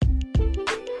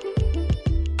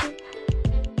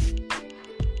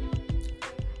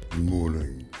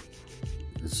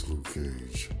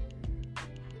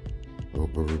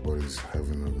Hope everybody's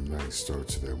having a nice start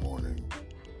to their morning.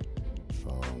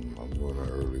 I'm doing an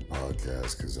early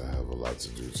podcast because I have a lot to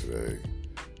do today.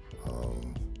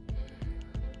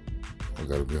 I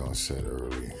got to be on set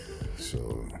early,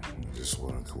 so I just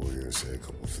want to come over here and say a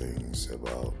couple things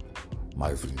about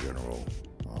life in general.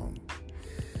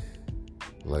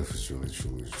 Life is really,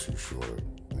 truly too short,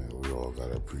 and we all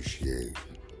got to appreciate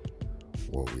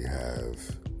what we have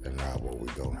and not what we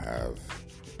don't have,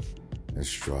 and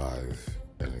strive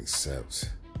and accept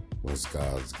what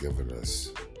God's given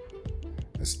us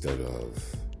instead of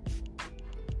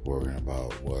worrying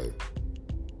about what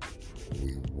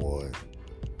we want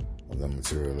or the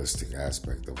materialistic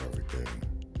aspect of everything.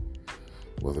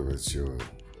 Whether it's your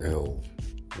ill,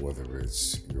 whether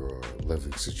it's your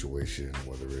living situation,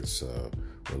 whether it's a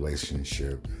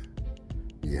relationship,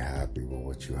 be happy with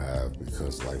what you have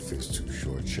because life is too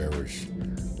short. Cherish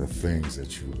the things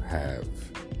that you have,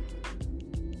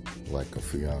 like a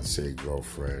fiance,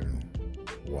 girlfriend,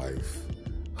 wife,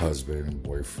 husband,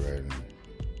 boyfriend,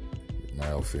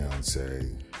 now fiance,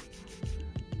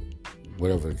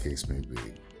 whatever the case may be.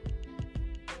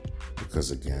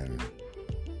 Because again,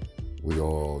 we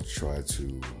all try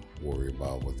to worry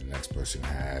about what the next person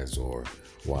has, or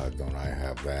why don't I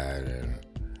have that, and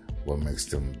what makes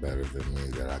them better than me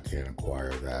that I can't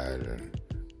acquire that, and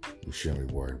you shouldn't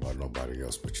be worried about nobody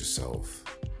else but yourself.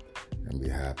 And be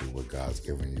happy with God's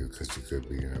given you, because you could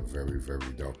be in a very,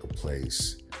 very darker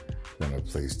place than the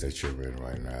place that you're in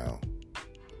right now.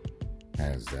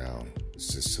 Hands down.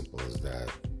 It's as simple as that.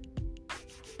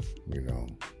 You know,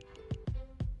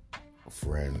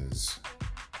 friends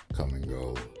come and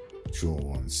go, true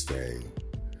ones stay.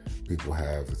 People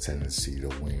have a tendency to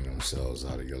wean themselves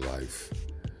out of your life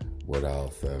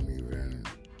without them even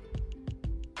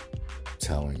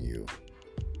telling you.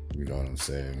 You know what I'm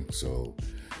saying? So,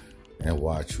 and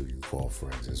watch who you call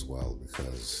friends as well,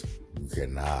 because you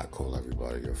cannot call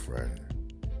everybody your friend.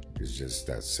 It's just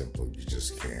that simple. You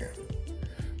just can't.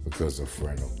 Because a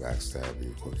friend will backstab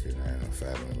you quicker than a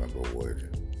family member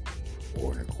would,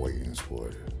 or an acquaintance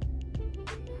would.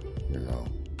 You know?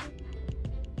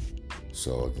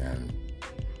 So again,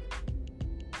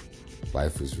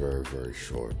 life is very, very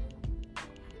short.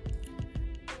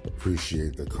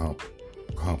 Appreciate the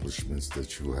accomplishments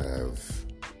that you have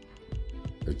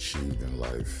achieved in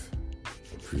life.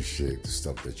 Appreciate the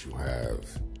stuff that you have.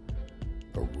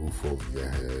 A roof over your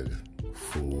head,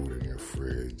 food in your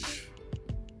fridge,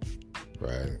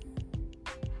 right?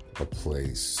 A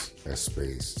place, a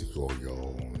space to call your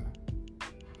own.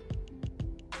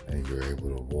 And you're able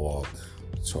to walk,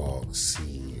 talk,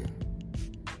 see,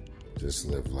 just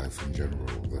live life in general.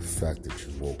 The fact that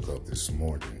you woke up this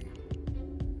morning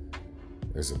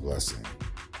is a blessing,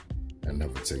 and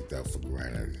never take that for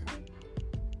granted.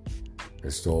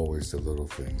 It's always the little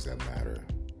things that matter,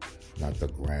 not the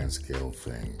grand scale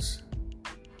things.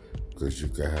 Because you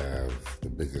could have the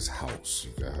biggest house,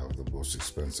 you could have the most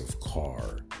expensive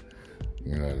car,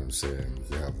 you know what I'm saying? You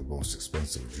could have the most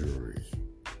expensive jewelry,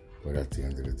 but at the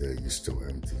end of the day, you're still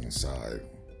empty inside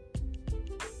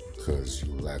because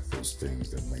you lack those things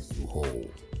that make you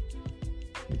whole,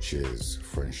 which is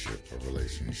friendship, a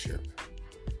relationship,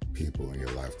 people in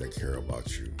your life that care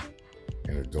about you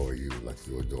and adore you like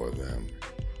you adore them.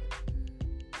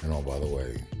 And oh, by the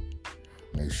way,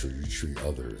 make sure you treat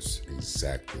others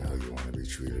exactly how you want to be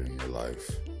treated in your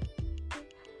life.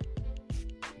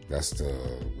 That's the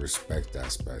respect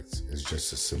aspect. It's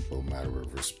just a simple matter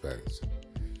of respect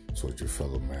towards your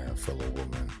fellow man, fellow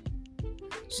woman.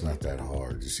 It's not that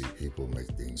hard. You see, people make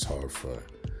things hard for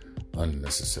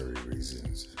unnecessary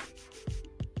reasons.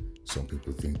 Some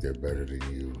people think they're better than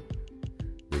you,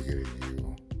 bigger than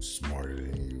you, smarter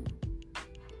than you,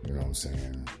 you know what I'm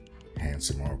saying,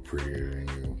 handsome or prettier than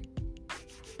you.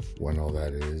 When all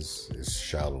that is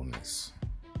shallowness,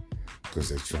 because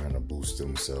they're trying to boost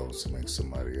themselves to make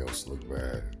somebody else look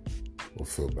bad or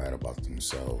feel bad about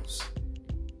themselves.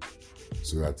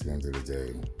 So at the end of the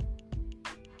day,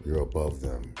 you're above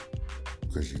them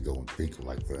because you don't think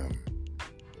like them,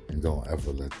 and don't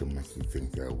ever let them make you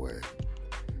think that way.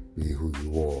 Be who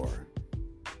you are.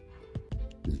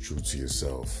 Be true to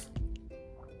yourself.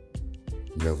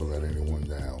 Never let anyone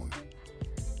down.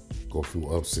 Go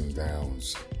through ups and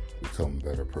downs. Become a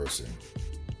better person.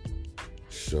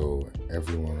 Show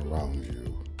everyone around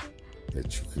you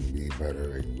that you can be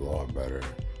better and you are better.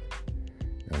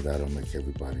 And that'll make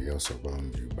everybody else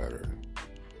around you better.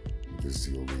 Because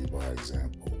you'll lead by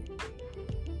example.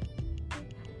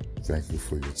 Thank you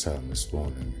for your time this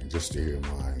morning. And just to hear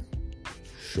my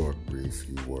short, brief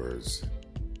few words.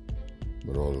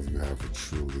 But all of you have a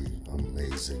truly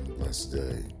amazing, blessed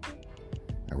day.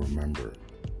 And remember,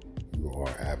 You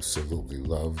are absolutely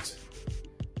loved.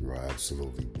 You are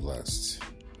absolutely blessed.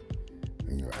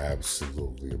 And you're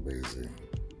absolutely amazing.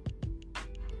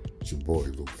 It's your boy,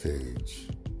 Luke Cage.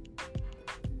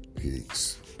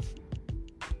 Peace.